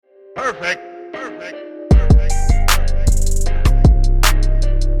Perfect.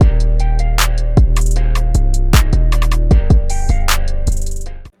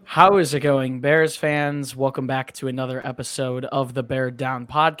 How is it going, Bears fans? Welcome back to another episode of the Bear Down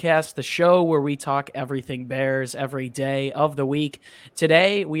Podcast, the show where we talk everything Bears every day of the week.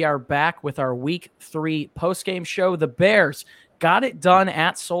 Today, we are back with our Week 3 postgame show. The Bears got it done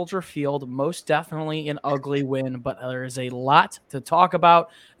at Soldier Field, most definitely an ugly win, but there is a lot to talk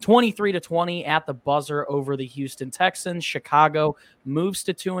about. 23-20 at the buzzer over the Houston Texans. Chicago moves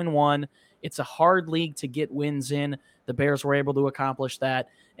to 2-1. It's a hard league to get wins in. The Bears were able to accomplish that,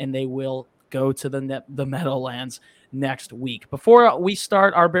 and they will go to the Meadowlands next week. Before we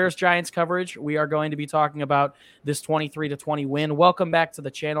start our Bears-Giants coverage, we are going to be talking about this 23-20 win. Welcome back to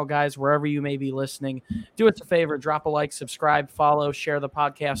the channel, guys, wherever you may be listening. Do us a favor, drop a like, subscribe, follow, share the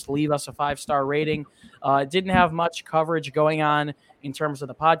podcast, leave us a 5-star rating. Didn't have much coverage going on in terms of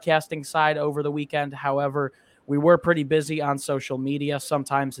the podcasting side over the weekend. However, we were pretty busy on social media.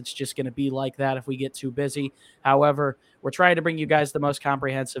 Sometimes it's just going to be like that if we get too busy. However, we're trying to bring you guys the most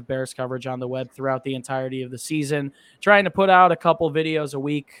comprehensive Bears coverage on the web throughout the entirety of the season. Trying to put out a couple videos a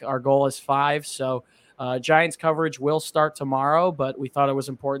week. Our goal is 5. So Giants coverage will start tomorrow, but we thought it was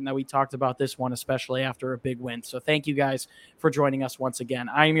important that we talked about this one, especially after a big win. So thank you guys for joining us once again.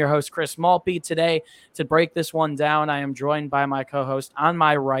 I am your host, Chris Malpe. Today, to break this one down, I am joined by my co-host on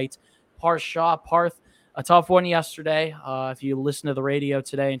my right, Parth Shah. Parth, a tough one yesterday. If you listen to the radio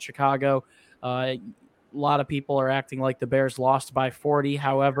today in Chicago, a lot of people are acting like the Bears lost by 40.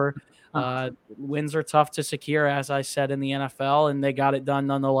 However, wins are tough to secure, as I said, in the NFL, and they got it done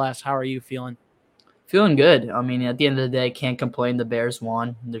nonetheless. How are you feeling? Feeling good. I mean, at the end of the day, can't complain. The Bears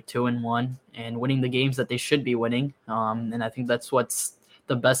won. They're 2-1 and winning the games that they should be winning. And I think that's what's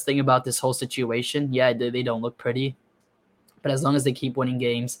the best thing about this whole situation. Yeah, they don't look pretty, but as long as they keep winning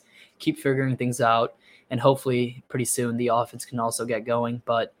games, keep figuring things out, and hopefully pretty soon the offense can also get going.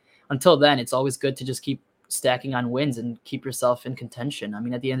 But until then, it's always good to just keep stacking on wins and keep yourself in contention. I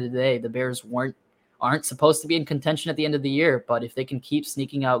mean, at the end of the day, the Bears aren't supposed to be in contention at the end of the year, but if they can keep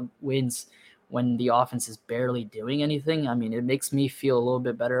sneaking out wins when the offense is barely doing anything, I mean, it makes me feel a little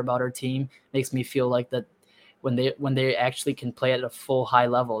bit better about our team. It makes me feel like that when they actually can play at a full high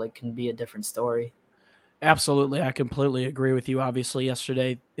level, it can be a different story. Absolutely. I completely agree with you. Obviously,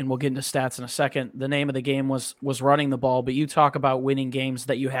 yesterday, and we'll get into stats in a second, the name of the game was running the ball, but you talk about winning games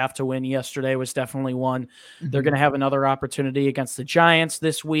that you have to win. Yesterday was definitely one. Mm-hmm. They're going to have another opportunity against the Giants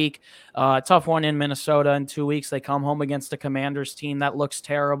this week. Tough one in Minnesota in 2 weeks. They come home against a Commanders team that looks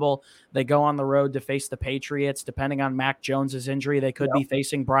terrible. They go on the road to face the Patriots. Depending on Mac Jones's injury, they could be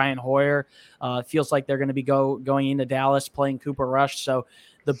facing Brian Hoyer. Feels like they're going to be going into Dallas playing Cooper Rush. So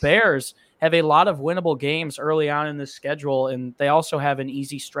the Bears have a lot of winnable games early on in this schedule, and they also have an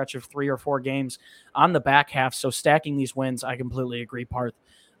easy stretch of 3 or 4 games on the back half. So stacking these wins, I completely agree, Parth,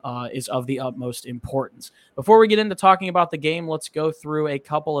 is of the utmost importance. Before we get into talking about the game, let's go through a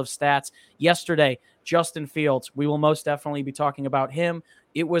couple of stats. Yesterday, Justin Fields, we will most definitely be talking about him.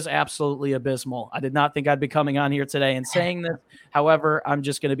 It was absolutely abysmal. I did not think I'd be coming on here today and saying this. However, I'm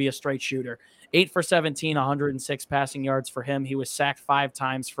just going to be a straight shooter. 8 for 17, 106 passing yards for him. He was sacked 5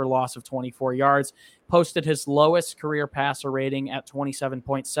 times for loss of 24 yards, posted his lowest career passer rating at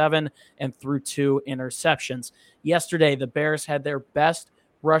 27.7 and threw 2 interceptions. Yesterday, the Bears had their best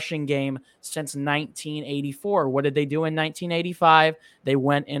rushing game since 1984. What did they do in 1985? They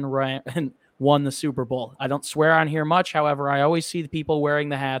went and won the Super Bowl. I don't swear on here much. However, I always see the people wearing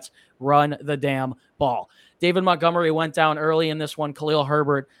the hats run the damn ball. David Montgomery went down early in this one. Khalil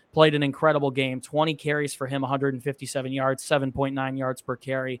Herbert played an incredible game. 20 carries for him, 157 yards, 7.9 yards per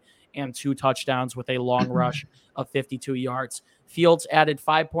carry, and 2 touchdowns with a long rush of 52 yards. Fields added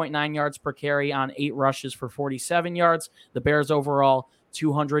 5.9 yards per carry on 8 rushes for 47 yards. The Bears overall,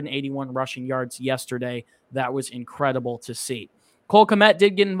 281 rushing yards yesterday. That was incredible to see. Cole Kmet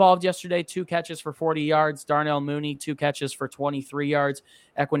did get involved yesterday, 2 catches for 40 yards. Darnell Mooney, 2 catches for 23 yards.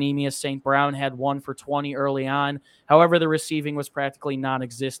 Equanimeous St. Brown had 1 for 20 early on. However, the receiving was practically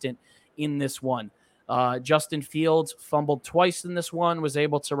non-existent in this one. Justin Fields fumbled twice in this one, was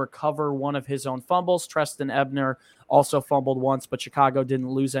able to recover one of his own fumbles. Treston Ebner also fumbled once, but Chicago didn't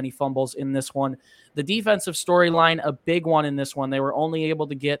lose any fumbles in this one. The defensive storyline, a big one in this one. They were only able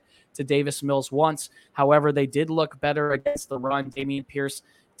to get to Davis Mills once. However, they did look better against the run. Dameon Pierce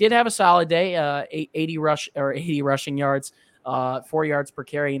did have a solid day, 80 rushing yards, 4 yards per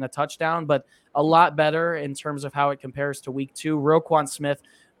carry and a touchdown, but a lot better in terms of how it compares to week 2. Roquan Smith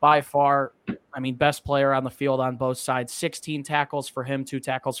by far, best player on the field on both sides. 16 tackles for him, 2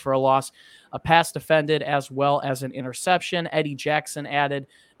 tackles for a loss, a pass defended, as well as an interception. Eddie Jackson added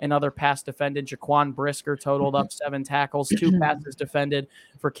another pass defended. Jaquan Brisker totaled up 7 tackles, 2 passes defended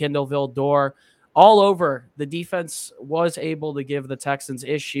for Kindle Vildor. All over, the defense was able to give the Texans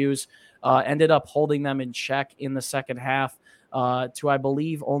issues, ended up holding them in check in the second half to, I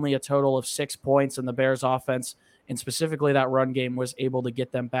believe, only a total of 6 points, and the Bears offense, and specifically that run game, was able to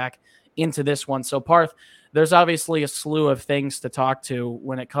get them back into this one. So, Parth, there's obviously a slew of things to talk to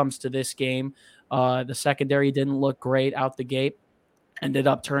when it comes to this game. The secondary didn't look great out the gate, ended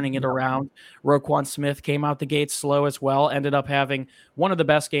up turning it around. Roquan Smith came out the gate slow as well, ended up having one of the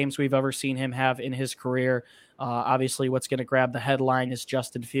best games we've ever seen him have in his career. Obviously, what's going to grab the headline is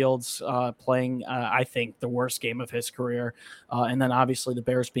Justin Fields playing, I think, the worst game of his career. And then obviously the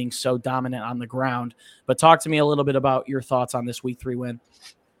Bears being so dominant on the ground. But talk to me a little bit about your thoughts on this Week 3 win.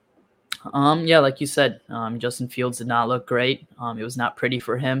 Yeah, like you said, Justin Fields did not look great. It was not pretty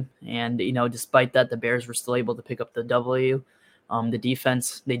for him. And, despite that, the Bears were still able to pick up the W. The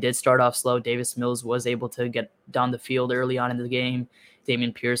defense, they did start off slow. Davis Mills was able to get down the field early on in the game.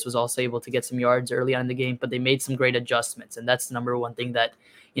 Dameon Pierce was also able to get some yards early on in the game, but they made some great adjustments. And that's the number one thing that,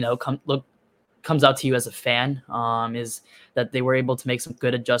 comes out to you as a fan, is that they were able to make some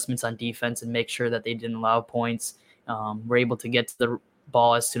good adjustments on defense and make sure that they didn't allow points. Were able to get to the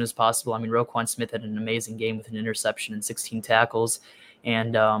ball as soon as possible. Roquan Smith had an amazing game with an interception and 16 tackles.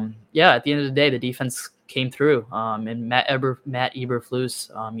 And at the end of the day, the defense came through. And Matt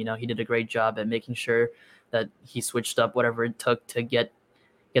Eberflus, he did a great job at making sure that he switched up whatever it took to get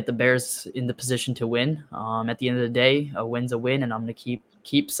the Bears in the position to win. At the end of the day, a win's a win, and I'm going to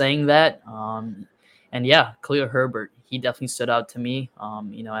keep saying that. Khalil Herbert, he definitely stood out to me.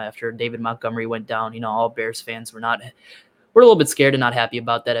 After David Montgomery went down, all Bears fans we're a little bit scared and not happy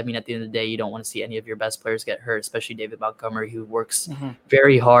about that. At the end of the day, you don't want to see any of your best players get hurt, especially David Montgomery, who works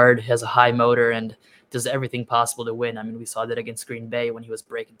very hard, has a high motor, and does everything possible to win. We saw that against Green Bay when he was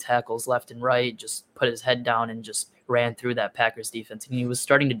breaking tackles left and right, just put his head down and just ran through that Packers defense. And he was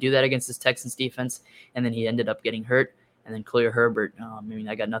starting to do that against this Texans defense, and then he ended up getting hurt. And then Khalil Herbert,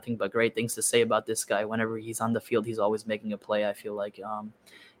 I got nothing but great things to say about this guy. Whenever he's on the field, he's always making a play, I feel like.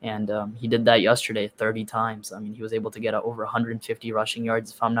 He did that yesterday 30 times. He was able to get over 150 rushing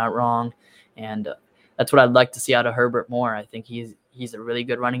yards, if I'm not wrong. And that's what I'd like to see out of Herbert more. I think he's a really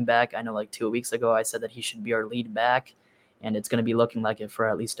good running back. I know 2 weeks ago I said that he should be our lead back, and it's going to be looking like it for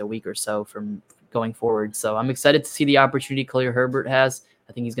at least a week or so from going forward. So I'm excited to see the opportunity Khalil Herbert has.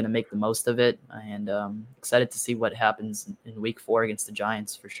 I think he's going to make the most of it, and excited to see what happens in Week 4 against the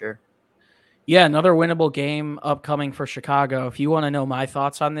Giants for sure. Yeah, another winnable game upcoming for Chicago. If you want to know my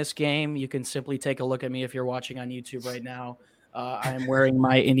thoughts on this game, you can simply take a look at me if you're watching on YouTube right now. I am wearing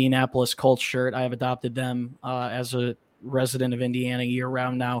my Indianapolis Colts shirt. I have adopted them as a resident of Indiana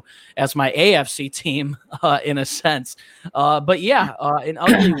year-round now as my AFC team in a sense. But yeah, an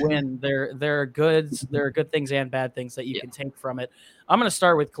ugly win. There are good things and bad things that you can take from it. I'm going to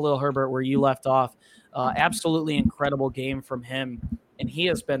start with Khalil Herbert where you left off. Absolutely incredible game from him. And he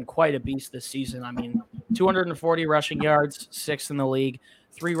has been quite a beast this season. 240 rushing yards, 6th in the league,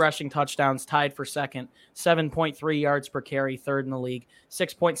 3 rushing touchdowns, tied for second, 7.3 yards per carry, 3rd in the league,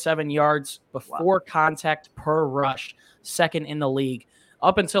 6.7 yards before contact per rush, 2nd in the league.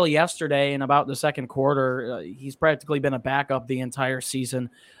 Up until yesterday and about the second quarter, he's practically been a backup the entire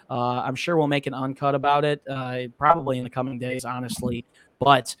season. I'm sure we'll make an uncut about it, probably in the coming days, honestly.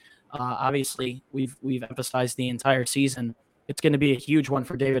 But obviously, we've emphasized the entire season. It's going to be a huge one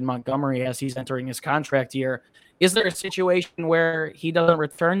for David Montgomery as he's entering his contract year. Is there a situation where he doesn't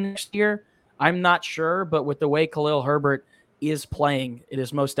return next year? I'm not sure, but with the way Khalil Herbert is playing, it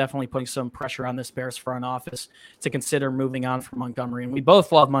is most definitely putting some pressure on this Bears front office to consider moving on from Montgomery. And we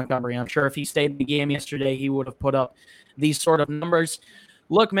both love Montgomery. I'm sure if he stayed in the game yesterday, he would have put up these sort of numbers.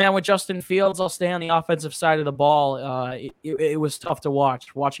 Look, man, with Justin Fields, I'll stay on the offensive side of the ball. It was tough to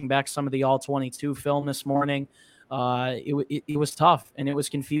watch. Watching back some of the All-22 film this morning, it was tough and it was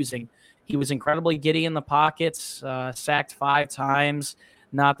confusing. He was incredibly giddy in the pockets, sacked 5 times,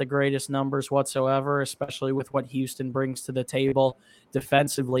 not the greatest numbers whatsoever, especially with what Houston brings to the table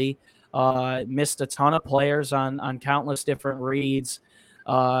defensively. Missed a ton of players on countless different reads.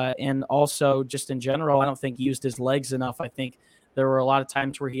 And also just in general, I don't think he used his legs enough. I think there were a lot of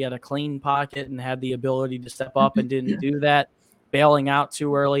times where he had a clean pocket and had the ability to step up and didn't do that, bailing out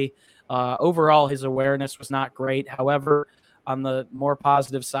too early. Overall, his awareness was not great. However, on the more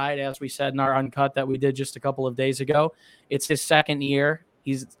positive side, as we said in our uncut that we did just a couple of days ago, it's his second year.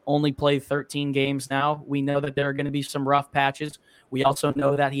 He's only played 13 games now. We know that there are going to be some rough patches. We also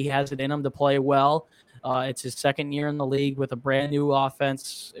know that he has it in him to play well. It's his second year in the league with a brand new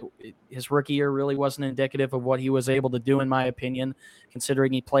offense. His rookie year really wasn't indicative of what he was able to do, in my opinion,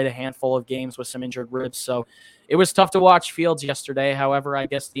 considering he played a handful of games with some injured ribs. So it was tough to watch Fields yesterday. However, I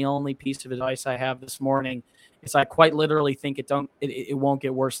guess the only piece of advice I have this morning is I quite literally think it won't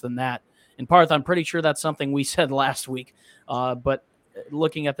get worse than that. In part, I'm pretty sure that's something we said last week. But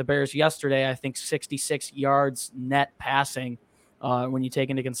looking at the Bears yesterday, I think 66 yards net passing, when you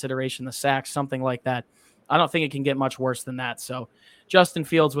take into consideration the sacks, something like that. I don't think it can get much worse than that. So Justin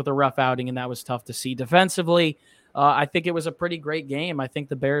Fields with a rough outing, and that was tough to see. Defensively, I think it was a pretty great game. I think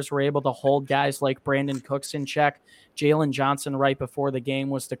the Bears were able to hold guys like Brandon Cooks in check. Jalen Johnson right before the game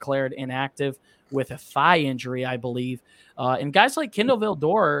was declared inactive with a thigh injury, I believe. And guys like Kindle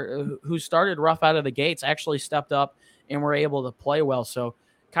Vildor, who started rough out of the gates, actually stepped up and were able to play well. So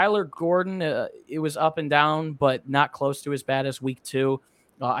Kyler Gordon, it was up and down, but not close to as bad as week 2.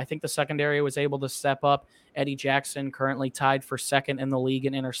 I think the secondary was able to step up. Eddie Jackson currently tied for second in the league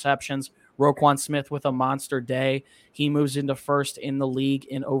in interceptions. Roquan Smith with a monster day. He moves into first in the league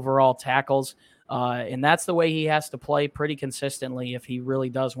in overall tackles. And that's the way he has to play pretty consistently if he really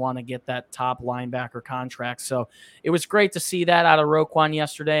does want to get that top linebacker contract. So it was great to see that out of Roquan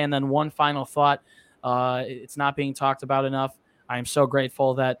yesterday. And then one final thought, it's not being talked about enough. I am so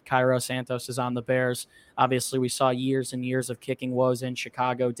grateful that Cairo Santos is on the Bears. Obviously, we saw years and years of kicking woes in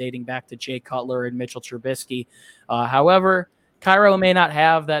Chicago dating back to Jay Cutler and Mitchell Trubisky. However, Cairo may not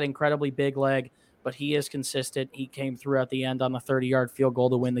have that incredibly big leg, but he is consistent. He came through at the end on the 30-yard field goal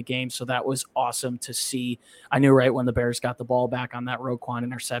to win the game, so that was awesome to see. I knew right when the Bears got the ball back on that Roquan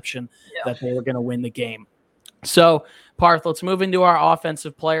interception that they were going to win the game. So, Parth, let's move into our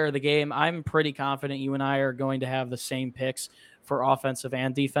offensive player of the game. I'm pretty confident you and I are going to have the same picks for offensive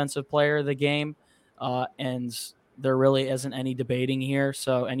and defensive player of the game, and there really isn't any debating here.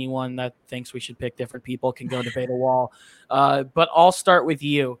 So anyone that thinks we should pick different people can go debate a wall. But I'll start with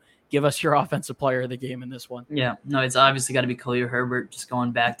you. Give us your offensive player of the game in this one. Yeah, no, it's obviously got to be Khalil Herbert. Just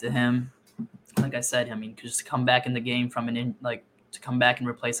going back to him, like I said, I mean, just to come back in the game from to come back and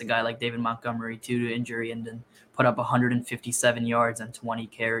replace a guy like David Montgomery due to injury, and then put up 157 yards and 20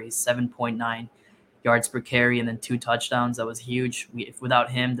 carries, 7.9 yards per carry, and then 2 touchdowns. That was huge. Without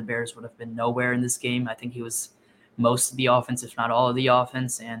him, the Bears would have been nowhere in this game. I think he was most of the offense, if not all of the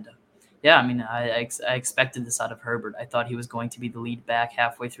offense. And yeah, I mean, I expected this out of Herbert. I thought he was going to be the lead back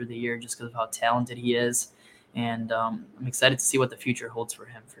halfway through the year just because of how talented he is. And I'm excited to see what the future holds for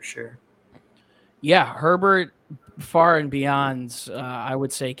him for sure. Yeah, Herbert, far and beyond, I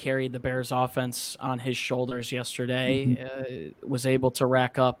would say, carried the Bears offense on his shoulders yesterday. Was able to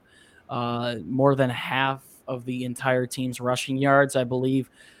rack up more than half of the entire team's rushing yards. I believe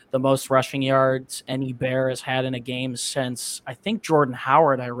the most rushing yards any Bear has had in a game since, I think, Jordan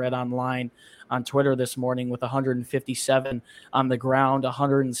Howard, I read online on Twitter this morning, with 157 on the ground,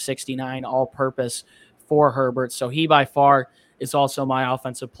 169 all-purpose for Herbert. So he by far is also my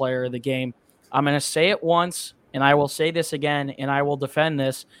offensive player of the game. I'm going to say it once, and I will say this again, and I will defend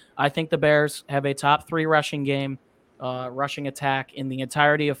this. I think the Bears have a top 3 rushing game, rushing attack in the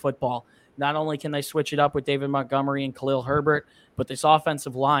entirety of football. Not only can they switch it up with David Montgomery and Khalil Herbert, but this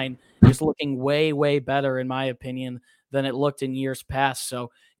offensive line is looking way, way better, in my opinion, than it looked in years past. So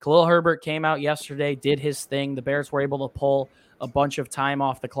Khalil Herbert came out yesterday, did his thing. The Bears were able to pull a bunch of time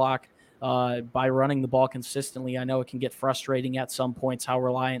off the clock by running the ball consistently. I know it can get frustrating at some points how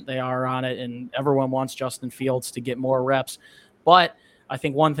reliant they are on it, and everyone wants Justin Fields to get more reps. But I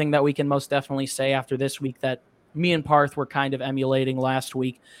think one thing that we can most definitely say after this week that me and Parth were kind of emulating last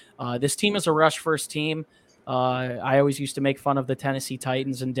week, this team is a rush-first team. I always used to make fun of the Tennessee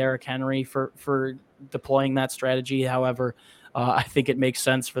Titans and Derrick Henry for deploying that strategy. However, I think it makes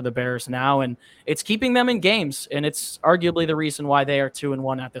sense for the Bears now, and it's keeping them in games, and it's arguably the reason why they are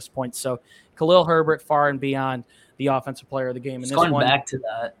 2-1 at this point. So Khalil Herbert, far and beyond the offensive player of the game. Just going back to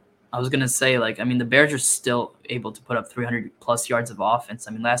that, I was going to say, the Bears are still able to put up 300-plus yards of offense.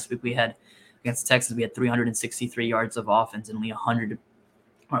 I mean, last week we had, against the Texans, we had 363 yards of offense, and only 100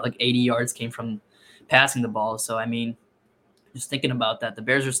 or 80 yards came from passing the ball. So, I mean, just thinking about that, the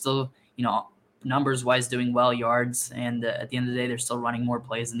Bears are still, numbers-wise doing well, yards, and at the end of the day, they're still running more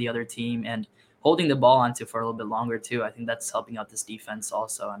plays than the other team and holding the ball onto for a little bit longer, too. I think that's helping out this defense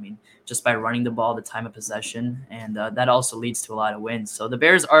also. I mean, just by running the ball, the time of possession, and that also leads to a lot of wins. So the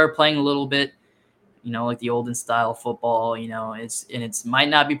Bears are playing a little bit, like the olden style football, it's might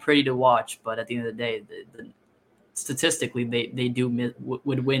not be pretty to watch, but at the end of the day, the statistically they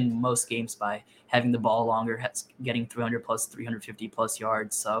would win most games by having the ball longer, getting 300 plus, 350 plus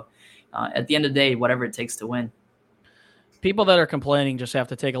yards. So at the end of the day, whatever it takes to win. People that are complaining just have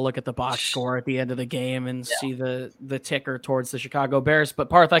to take a look at the box score at the end of the game and Yeah. see the ticker towards the Chicago Bears. But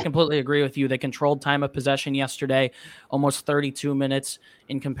Parth, I completely agree with you. They controlled time of possession yesterday, almost 32 minutes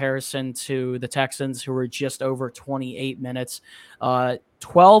in comparison to the Texans, who were just over 28 minutes.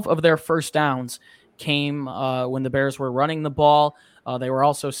 12 of their first downs came when the Bears were running the ball. They were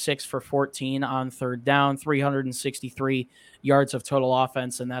also 6 for 14 on third down, 363 yards of total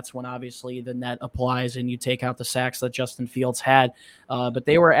offense, and that's when obviously the net applies and you take out the sacks that Justin Fields had. But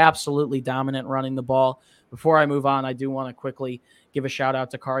they were absolutely dominant running the ball. Before I move on, I do want to quickly give a shout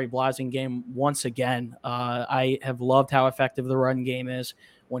out to Khari Blasingame once again. I have loved how effective the run game is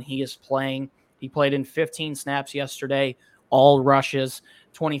when he is playing. He played in 15 snaps yesterday, all rushes,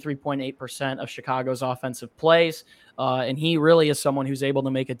 23.8% of Chicago's offensive plays. And he really is someone who's able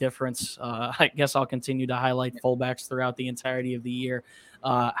to make a difference. I guess I'll continue to highlight fullbacks throughout the entirety of the year.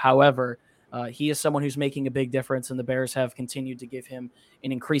 However, he is someone who's making a big difference, and the Bears have continued to give him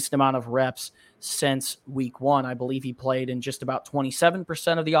an increased amount of reps since week 1. I believe he played in just about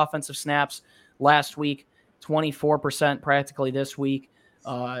 27% of the offensive snaps last week, 24% practically this week.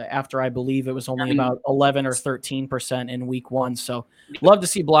 After I believe it was only about 11 or 13% in week 1. So love to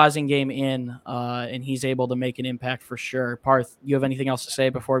see Blasingame in, and he's able to make an impact for sure. Parth, you have anything else to say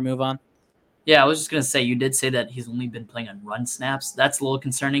before we move on? Yeah, I was just going to say, you did say that he's only been playing on run snaps. That's a little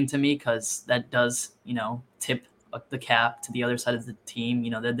concerning to me because that does, tip the cap to the other side of the team.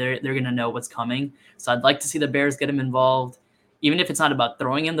 They're going to know what's coming. So I'd like to see the Bears get him involved, even if it's not about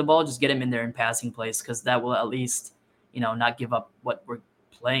throwing him the ball, just get him in there in passing plays because that will at least, not give up what we're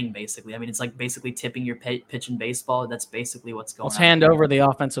playing basically. I mean, it's like basically tipping your pitch in baseball. That's basically what's going on. Let's hand over the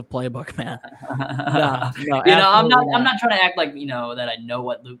offensive playbook, man. No, I'm not trying to act like, that I know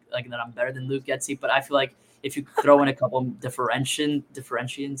what Luke, like that I'm better than Luke Getsy, but I feel like if you throw in a couple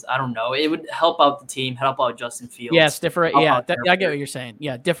differentiations, I don't know, it would help out the team, help out Justin Fields. Yes, I get what you're saying.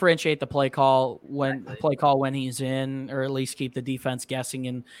 Yeah, differentiate the play call when he's in, or at least keep the defense guessing.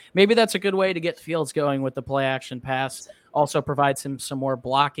 And maybe that's a good way to get Fields going with the play action pass. Also provides him some more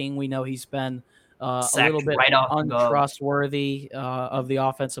blocking. We know he's been a little bit untrustworthy of the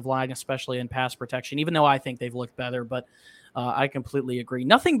offensive line, especially in pass protection, even though I think they've looked better. But I completely agree.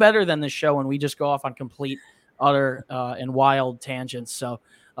 Nothing better than this show when we just go off on complete, utter, and wild tangents. So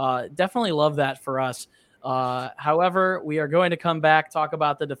definitely love that for us. However, we are going to come back, talk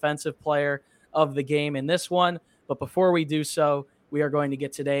about the defensive player of the game in this one. But before we do so, we are going to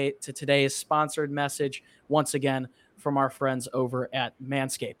get to today's sponsored message once again from our friends over at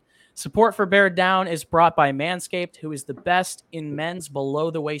Manscaped. Support for Bear Down is brought by Manscaped, who is the best in men's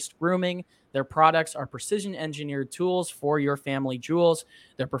below-the-waist grooming. Their products are precision-engineered tools for your family jewels.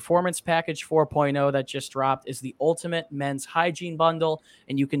 Their Performance Package 4.0 that just dropped is the ultimate men's hygiene bundle,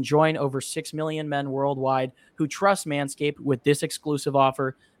 and you can join over 6 million men worldwide who trust Manscaped with this exclusive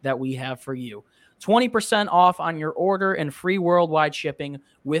offer that we have for you. 20% off on your order and free worldwide shipping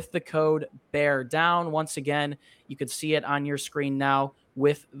with the code BEARDOWN. Once again, you can see it on your screen now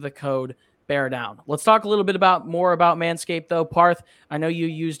with the code BEARDOWN. Let's talk a little bit more about Manscaped, though. Parth, I know you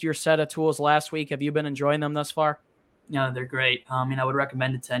used your set of tools last week. Have you been enjoying them thus far? Yeah, they're great. I would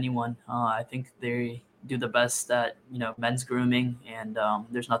recommend it to anyone. I think they do the best at men's grooming, and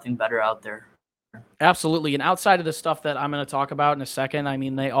there's nothing better out there. Absolutely. And outside of the stuff that I'm going to talk about in a second, I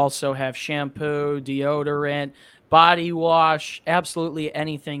mean, they also have shampoo, deodorant, body wash, absolutely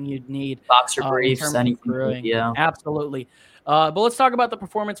anything you'd need. Boxer briefs, anything. Yeah. Absolutely. But let's talk about the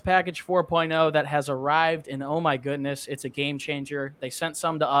Performance Package 4.0 that has arrived, and oh my goodness, it's a game changer. They sent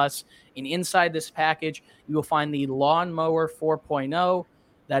some to us, and inside this package, you will find the Lawnmower 4.0.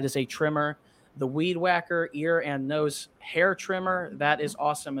 That is a trimmer. The Weed Whacker ear and nose hair trimmer. That is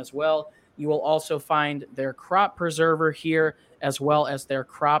awesome as well. You will also find their crop preserver here, as well as their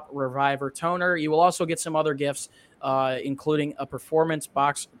crop reviver toner. You will also get some other gifts, including a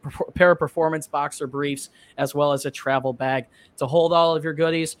pair of performance boxer briefs, as well as a travel bag to hold all of your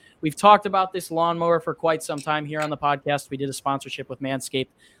goodies. We've talked about this lawnmower for quite some time here on the podcast. We did a sponsorship with Manscaped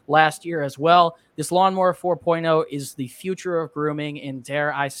last year as well. This Lawnmower 4.0 is the future of grooming, and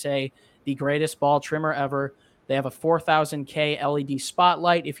dare I say, the greatest ball trimmer ever. They have a 4000K LED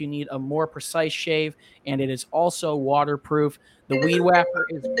spotlight if you need a more precise shave, and it is also waterproof. The Weed Whacker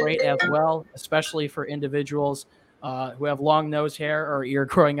is great as well, especially for individuals who have long nose hair or hair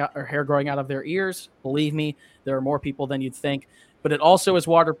growing out of their ears. Believe me, there are more people than you'd think. But it also is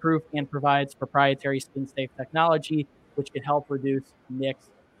waterproof and provides proprietary skin-safe technology, which can help reduce nicks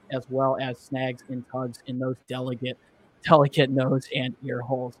as well as snags and tugs in those delicate nose and ear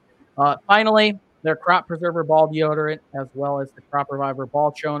holes. Finally, their Crop Preserver Ball Deodorant, as well as the Crop Reviver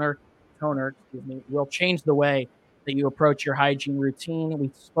Ball Toner, will change the way that you approach your hygiene routine.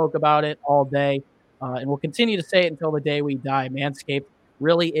 We spoke about it all day, and we'll continue to say it until the day we die. Manscaped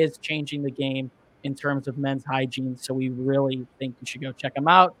really is changing the game in terms of men's hygiene, so we really think you should go check them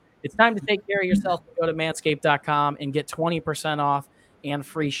out. It's time to take care of yourself. Go to manscaped.com and get 20% off and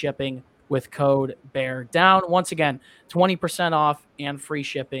free shipping with code BEARDOWN. Once again, 20% off and free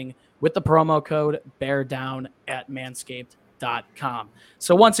shipping with the promo code BEARDOWN at manscaped.com.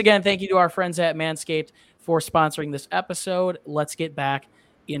 So once again, thank you to our friends at Manscaped for sponsoring this episode. Let's get back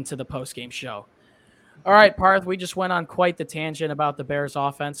into the postgame show. All right, Parth, we just went on quite the tangent about the Bears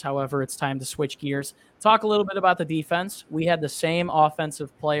offense. However, it's time to switch gears. Talk a little bit about the defense. We had the same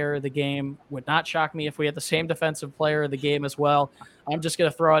offensive player of the game. Would not shock me if we had the same defensive player of the game as well. I'm just going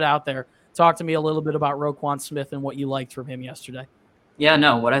to throw it out there. Talk to me a little bit about Roquan Smith and what you liked from him yesterday. Yeah,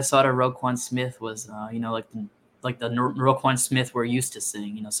 no, what I saw to Roquan Smith was, like the Roquan Smith we're used to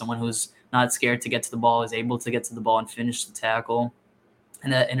seeing. Someone who's not scared to get to the ball, is able to get to the ball and finish the tackle.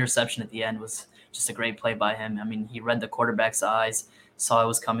 And that interception at the end was just a great play by him. I mean, he read the quarterback's eyes, saw it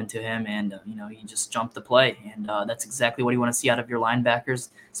was coming to him, and, he just jumped the play. And that's exactly what you want to see out of your linebackers,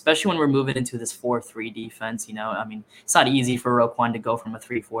 especially when we're moving into this 4-3 defense. I mean, it's not easy for Roquan to go from a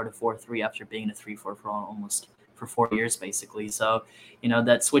 3-4 to 4-3 after being a 3-4 for 4 years, basically. So,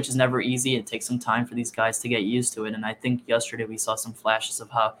 that switch is never easy. It takes some time for these guys to get used to it. And I think yesterday we saw some flashes of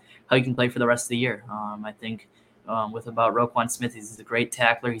how he can play for the rest of the year. I think about Roquan Smith, he's a great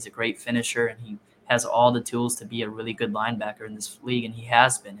tackler, he's a great finisher, and he has all the tools to be a really good linebacker in this league, and he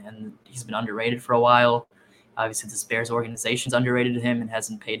has been, and he's been underrated for a while. Obviously, this Bears organization's underrated him and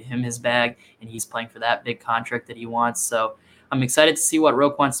hasn't paid him his bag, and he's playing for that big contract that he wants. So I'm excited to see what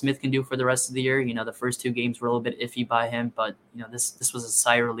Roquan Smith can do for the rest of the year. The first 2 games were a little bit iffy by him, but this was a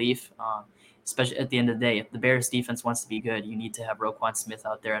sigh of relief. Especially at the end of the day, if the Bears defense wants to be good, you need to have Roquan Smith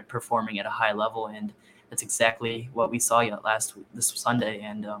out there and performing at a high level, and that's exactly what we saw this Sunday,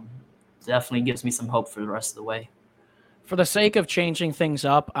 and definitely gives me some hope for the rest of the way. For the sake of changing things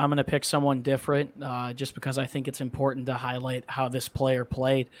up, I'm going to pick someone different just because I think it's important to highlight how this player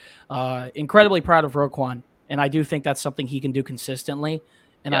played. Incredibly proud of Roquan, and I do think that's something he can do consistently,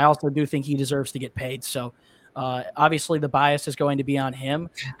 and I also do think he deserves to get paid. So obviously the bias is going to be on him.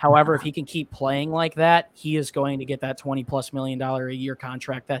 However, if he can keep playing like that, he is going to get that $20+ million a year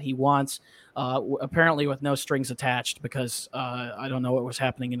contract that he wants, apparently with no strings attached, because I don't know what was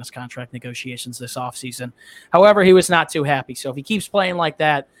happening in his contract negotiations this offseason. However, he was not too happy. So if he keeps playing like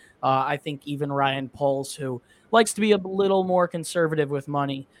that, I think even Ryan Poles, who likes to be a little more conservative with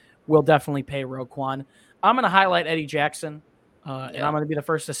money, will definitely pay Roquan. I'm going to highlight Eddie Jackson, and I'm going to be the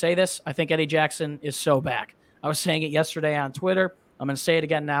first to say this. I think Eddie Jackson is so back. I was saying it yesterday on Twitter. I'm going to say it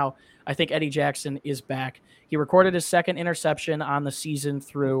again now. I think Eddie Jackson is back. He recorded his second interception on the season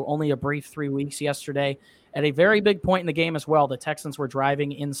through only a brief 3 weeks yesterday. At a very big point in the game as well, the Texans were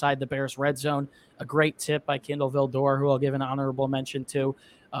driving inside the Bears' red zone. A great tip by Kindle Vildor, who I'll give an honorable mention to,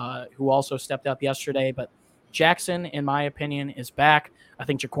 who also stepped up yesterday. But Jackson, in my opinion, is back. I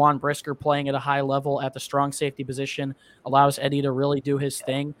think Jaquan Brisker playing at a high level at the strong safety position allows Eddie to really do his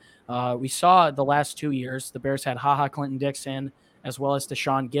thing. We saw the last 2 years, the Bears had Clinton-Dixon as well as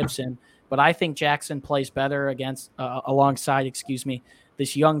Deshaun Gibson, but I think Jackson plays better alongside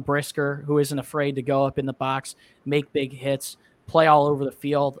this young Brisker who isn't afraid to go up in the box, make big hits, play all over the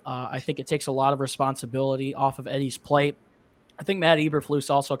field. I think it takes a lot of responsibility off of Eddie's plate. I think Matt Eberflus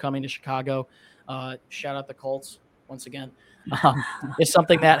also coming to Chicago. Shout out the Colts once again. Is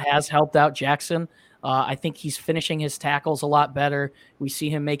something that has helped out Jackson. I think he's finishing his tackles a lot better. We see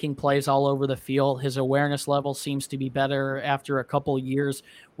him making plays all over the field. His awareness level seems to be better after a couple of years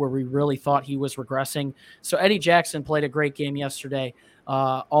where we really thought he was regressing. So Eddie Jackson played a great game yesterday,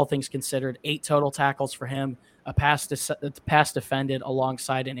 all things considered. 8 total tackles for him, a pass defended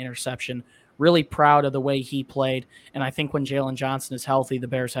alongside an interception. Really proud of the way he played. And I think when Jalen Johnson is healthy, the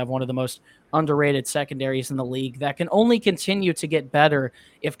Bears have one of the most underrated secondaries in the league that can only continue to get better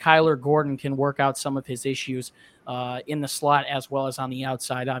if Kyler Gordon can work out some of his issues in the slot as well as on the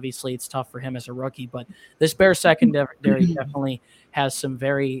outside. Obviously, it's tough for him as a rookie, but this Bears secondary definitely has some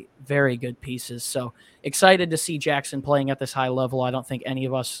very, very good pieces. So excited to see Jackson playing at this high level. I don't think any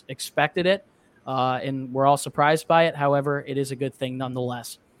of us expected it, and we're all surprised by it. However, it is a good thing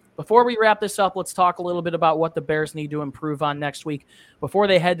nonetheless. Before we wrap this up, let's talk a little bit about what the Bears need to improve on next week before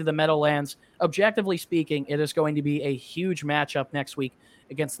they head to the Meadowlands. Objectively speaking, it is going to be a huge matchup next week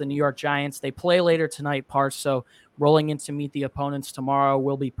against the New York Giants. They play later tonight, Parse, so rolling in to meet the opponents tomorrow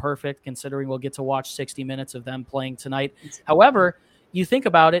will be perfect, considering we'll get to watch 60 minutes of them playing tonight. However, you think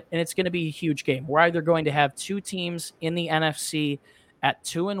about it, and it's going to be a huge game. We're either going to have two teams in the NFC at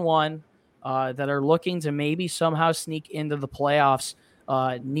 2-1 that are looking to maybe somehow sneak into the playoffs,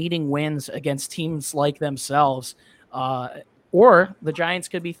 needing wins against teams like themselves. Or the Giants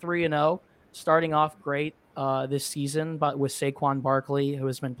could be 3-0, starting off great this season, but with Saquon Barkley, who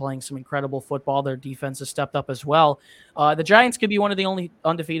has been playing some incredible football. Their defense has stepped up as well. The Giants could be one of the only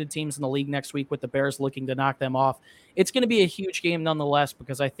undefeated teams in the league next week, with the Bears looking to knock them off. It's going to be a huge game nonetheless,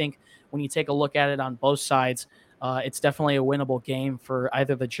 because I think when you take a look at it on both sides, it's definitely a winnable game for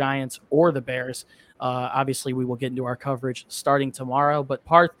either the Giants or the Bears. Obviously, we will get into our coverage starting tomorrow. But,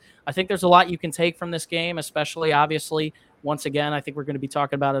 Parth, I think there's a lot you can take from this game, especially, obviously, once again, I think we're going to be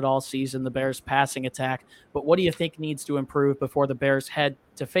talking about it all season, the Bears' passing attack. But what do you think needs to improve before the Bears head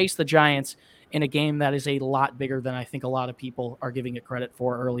to face the Giants in a game that is a lot bigger than I think a lot of people are giving it credit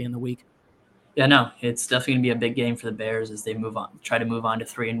for early in the week? Yeah, no, it's definitely gonna be a big game for the Bears as they try to move on to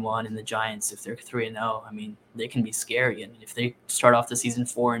 3-1, and the Giants, if they're 3-0, I mean, they can be scary. And if they start off the season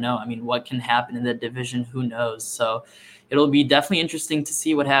 4-0, I mean, what can happen in that division? Who knows? So it'll be definitely interesting to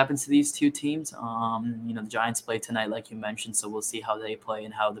see what happens to these two teams. The Giants play tonight, like you mentioned, so we'll see how they play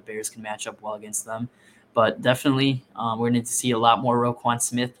and how the Bears can match up well against them. But definitely, we're going to see a lot more Roquan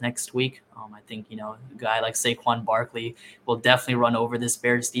Smith next week. I think, a guy like Saquon Barkley will definitely run over this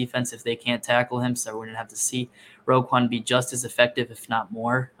Bears defense if they can't tackle him. So we're going to have to see Roquan be just as effective, if not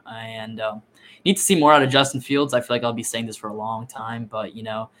more. And need to see more out of Justin Fields. I feel like I'll be saying this for a long time. But, at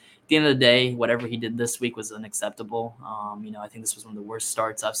the end of the day, whatever he did this week was unacceptable. I think this was one of the worst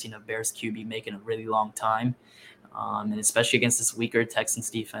starts I've seen a Bears QB make in a really long time. And especially against this weaker Texans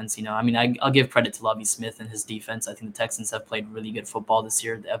defense, I'll give credit to Lovie Smith and his defense. I think the Texans have played really good football this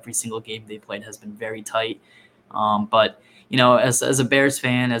year. Every single game they played has been very tight. But as a Bears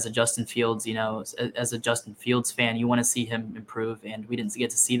fan, as a Justin Fields, as a Justin Fields fan, you want to see him improve, and we didn't get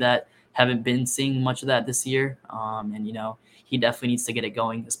to see that. Haven't been seeing much of that this year. He definitely needs to get it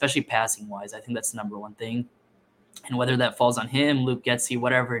going, especially passing wise. I think that's the number one thing. And whether that falls on him, Luke Getsy,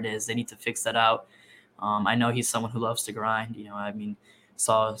 whatever it is, they need to fix that out. I know he's someone who loves to grind. I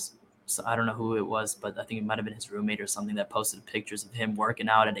don't know who it was, but I think it might have been his roommate or something that posted pictures of him working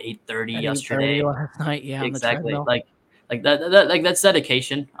out at 8:30 yesterday. Last night, yeah, exactly. Like that's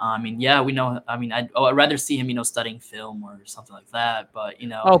dedication. We know. I'd rather see him, studying film or something like that. But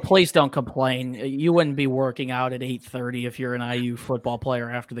Oh, please don't complain. You wouldn't be working out at 8:30 if you're an IU football player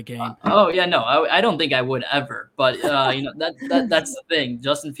after the game. I don't think I would ever. But that's the thing.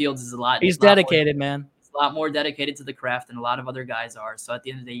 Justin Fields is a lot. He's dedicated, man. He's a lot more dedicated to the craft than a lot of other guys are. So at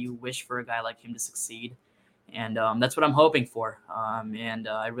the end of the day, you wish for a guy like him to succeed. And that's what I'm hoping for.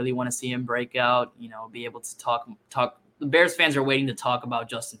 I really want to see him break out, be able to talk. The Bears fans are waiting to talk about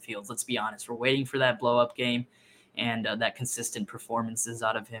Justin Fields. Let's be honest. We're waiting for that blow-up game and that consistent performances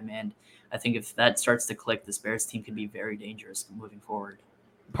out of him. And I think if that starts to click, this Bears team can be very dangerous moving forward.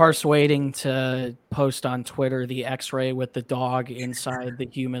 Parse waiting to post on Twitter the X-ray with the dog inside the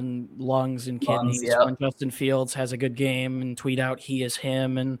human lungs and kidneys when Justin Fields has a good game, and tweet out he is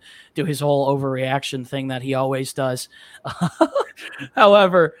him and do his whole overreaction thing that he always does.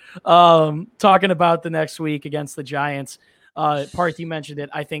 However, talking about the next week against the Giants, Parth, you mentioned it.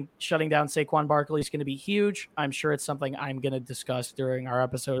 I think shutting down Saquon Barkley is going to be huge. I'm sure it's something I'm going to discuss during our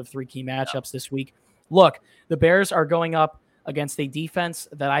episode of 3 Key Matchups this week. Look, the Bears are going up against a defense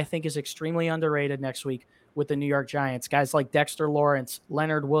that I think is extremely underrated next week with the New York Giants. Guys like Dexter Lawrence,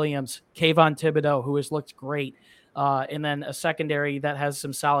 Leonard Williams, Kayvon Thibodeau, who has looked great. And then a secondary that has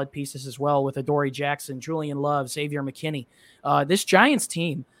some solid pieces as well with Adoree Jackson, Julian Love, Xavier McKinney. This Giants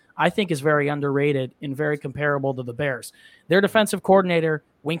team, I think, is very underrated and very comparable to the Bears. Their defensive coordinator,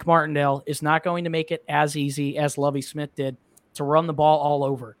 Wink Martindale, is not going to make it as easy as Lovie Smith did to run the ball all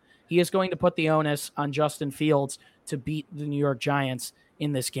over. He is going to put the onus on Justin Fields to beat the New York Giants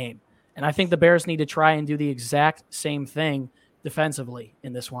in this game. And I think the Bears need to try and do the exact same thing defensively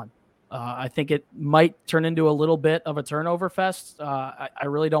in this one. I think it might turn into a little bit of a turnover fest. I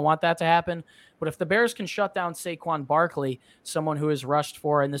really don't want that to happen. But if the Bears can shut down Saquon Barkley, someone who has rushed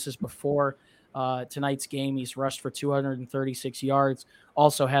for, and this is before tonight's game, he's rushed for 236 yards,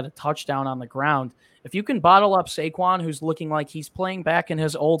 also had a touchdown on the ground. If you can bottle up Saquon, who's looking like he's playing back in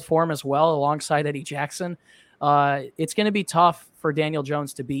his old form as well, alongside Eddie Jackson, it's going to be tough for Daniel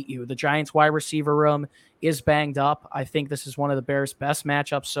Jones to beat you. The Giants wide receiver room is banged up. I think this is one of the Bears' best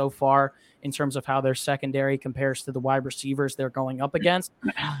matchups so far in terms of how their secondary compares to the wide receivers they're going up against.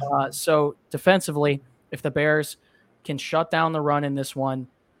 So defensively, if the Bears can shut down the run in this one,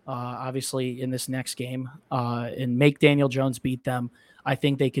 obviously in this next game, and make Daniel Jones beat them, I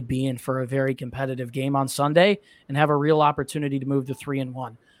think they could be in for a very competitive game on Sunday and have a real opportunity to move to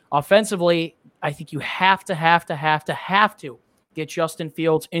 3-1. Offensively, I think you have to get Justin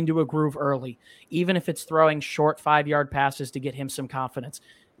Fields into a groove early, even if it's throwing short 5-yard passes to get him some confidence.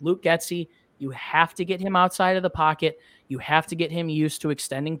 Luke Getsy, you have to get him outside of the pocket. You have to get him used to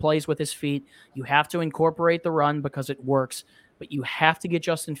extending plays with his feet. You have to incorporate the run because it works, but you have to get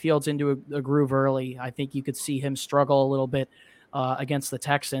Justin Fields into a groove early. I think you could see him struggle a little bit against the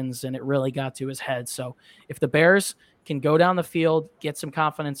Texans, and it really got to his head. So if the Bears can go down the field, get some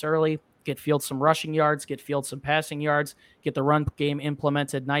confidence early, get Fields some rushing yards, get Fields some passing yards, get the run game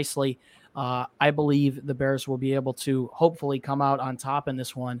implemented nicely, I believe the Bears will be able to hopefully come out on top in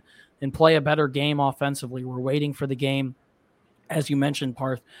this one and play a better game offensively. We're waiting for the game, as you mentioned,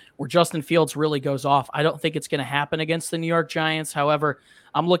 Parth, where Justin Fields really goes off. I don't think it's going to happen against the New York Giants. However,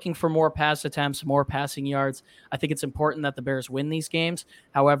 I'm looking for more pass attempts, more passing yards. I think it's important that the Bears win these games.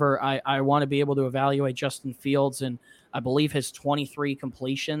 However, I want to be able to evaluate Justin Fields, and I believe his 23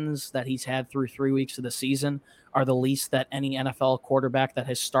 completions that he's had through 3 weeks of the season are the least that any NFL quarterback that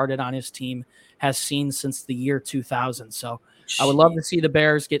has started on his team has seen since the year 2000. So I would love to see the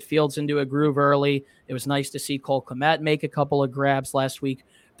Bears get Fields into a groove early. It was nice to see Cole Kmet make a couple of grabs last week.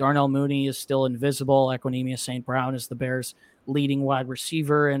 Darnell Mooney is still invisible. Equanimeous St. Brown is the Bears' leading wide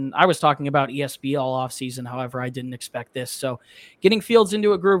receiver. And I was talking about ESB all offseason. However, I didn't expect this. So getting Fields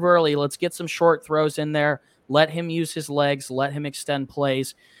into a groove early, let's get some short throws in there. Let him use his legs. Let him extend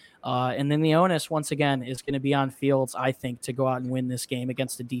plays. And then the onus, once again, is going to be on Fields, I think, to go out and win this game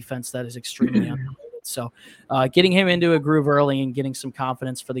against a defense that is extremely underrated. So getting him into a groove early and getting some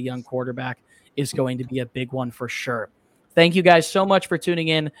confidence for the young quarterback is going to be a big one for sure. Thank you guys so much for tuning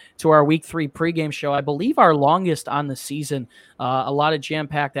in to our Week 3 pregame show. I believe our longest on the season. A lot of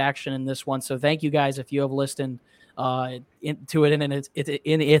jam-packed action in this one. So thank you guys if you have listened to it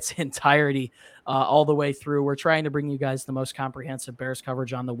in its entirety all the way through. We're trying to bring you guys the most comprehensive Bears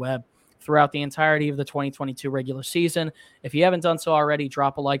coverage on the web throughout the entirety of the 2022 regular season. If you haven't done so already,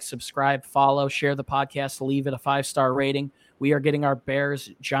 drop a like, subscribe, follow, share the podcast, leave it a 5-star rating. We are getting our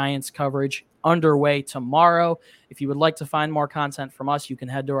Bears Giants coverage underway tomorrow. If you would like to find more content from us, you can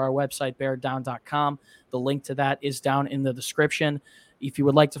head to our website, beardown.com. The link to that is down in the description. If you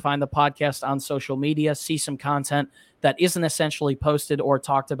would like to find the podcast on social media, see some content that isn't essentially posted or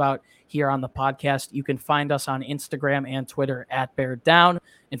talked about here on the podcast, you can find us on Instagram and Twitter at Bear Down.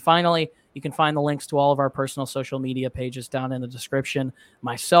 And finally, you can find the links to all of our personal social media pages down in the description,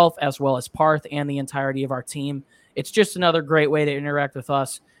 myself as well as Parth and the entirety of our team. It's just another great way to interact with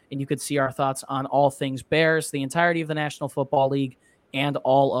us, and you could see our thoughts on all things Bears, the entirety of the National Football League, and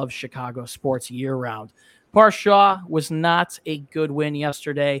all of Chicago sports year-round. Parth Shaw was not a good win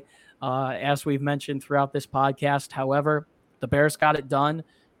yesterday, as we've mentioned throughout this podcast. However, the Bears got it done.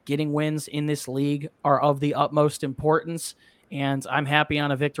 Getting wins in this league are of the utmost importance, and I'm happy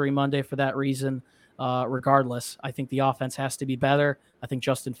on a Victory Monday for that reason. Regardless, I think the offense has to be better. I think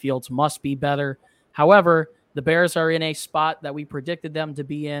Justin Fields must be better. However, the Bears are in a spot that we predicted them to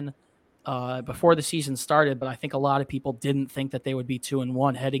be in before the season started, but I think a lot of people didn't think that they would be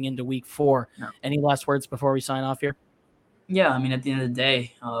 2-1 heading into Week 4. No. Any last words before we sign off here? Yeah, I mean, at the end of the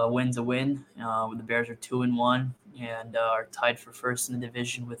day, win's a win. The Bears are 2-1 and are tied for first in the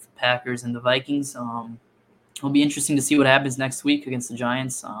division with the Packers and the Vikings. It'll be interesting to see what happens next week against the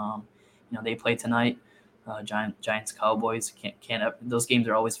Giants. They play tonight. Giants Cowboys can't those games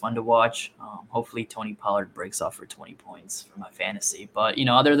are always fun to watch. Hopefully Tony Pollard breaks off for 20 points for my fantasy. But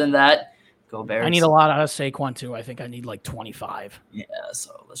other than that, go Bears. I need a lot out of Saquon too. I think I need like 25. Yeah,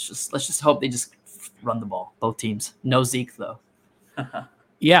 so let's just hope they just run the ball. Both teams. No Zeke though.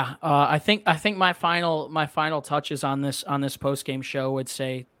 Yeah, I think my final touches on this post game show would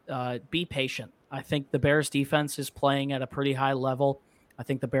say be patient. I think the Bears defense is playing at a pretty high level. I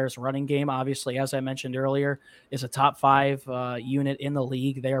think the Bears running game, obviously, as I mentioned earlier, is a top 5 unit in the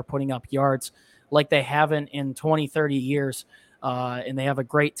league. They are putting up yards like they haven't in 20, 30 years, and they have a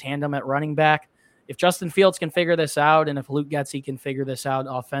great tandem at running back. If Justin Fields can figure this out and if Luke Getsy can figure this out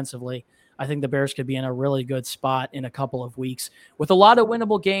offensively, I think the Bears could be in a really good spot in a couple of weeks with a lot of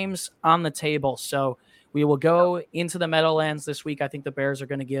winnable games on the table. So we will go into the Meadowlands this week. I think the Bears are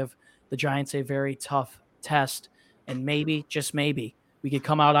going to give the Giants a very tough test, and maybe, just maybe, we could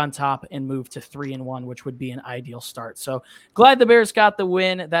come out on top and move to 3-1, which would be an ideal start. So glad the Bears got the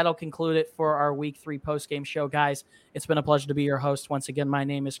win. That'll conclude it for our Week 3 postgame show, guys. It's been a pleasure to be your host. Once again, my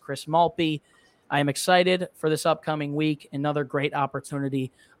name is Chris Malpe. I am excited for this upcoming week. Another great opportunity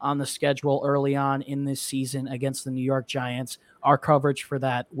on the schedule early on in this season against the New York Giants. Our coverage for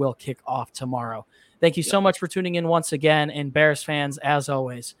that will kick off tomorrow. Thank you so much for tuning in once again. And Bears fans, as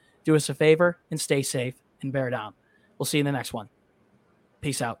always, do us a favor and stay safe and bear down. We'll see you in the next one.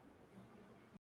 Peace out.